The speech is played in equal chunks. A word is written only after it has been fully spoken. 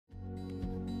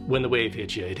when the wave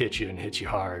hits you, it hits you and hits you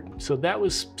hard. So that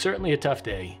was certainly a tough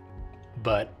day.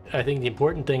 But I think the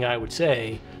important thing I would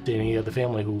say to any of the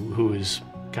family who is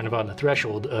kind of on the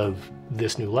threshold of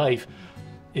this new life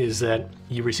is that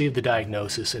you received the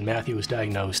diagnosis, and Matthew was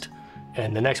diagnosed,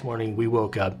 and the next morning we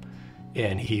woke up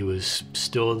and he was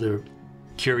still the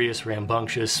curious,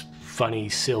 rambunctious, funny,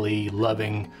 silly,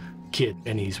 loving kid,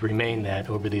 and he's remained that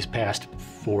over these past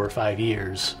 4 or 5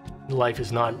 years. Life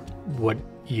is not what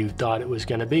you thought it was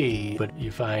going to be, but you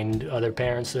find other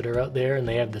parents that are out there and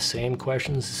they have the same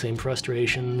questions, the same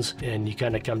frustrations, and you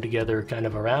kind of come together kind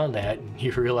of around that, and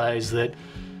you realize that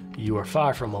you are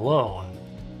far from alone.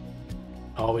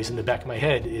 Always in the back of my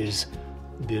head is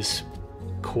this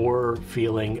core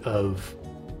feeling of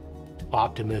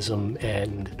optimism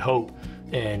and hope,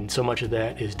 and so much of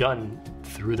that is done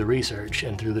through the research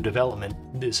and through the development.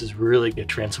 This is really a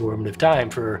transformative time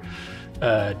for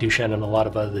Duchenne and a lot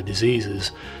of other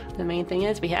diseases. The main thing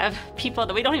is we have people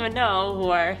that we don't even know who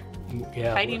are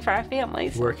fighting for our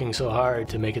families. Working so hard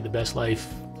to make it the best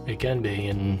life it can be,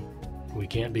 and we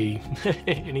can't be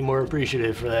any more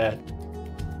appreciative for that.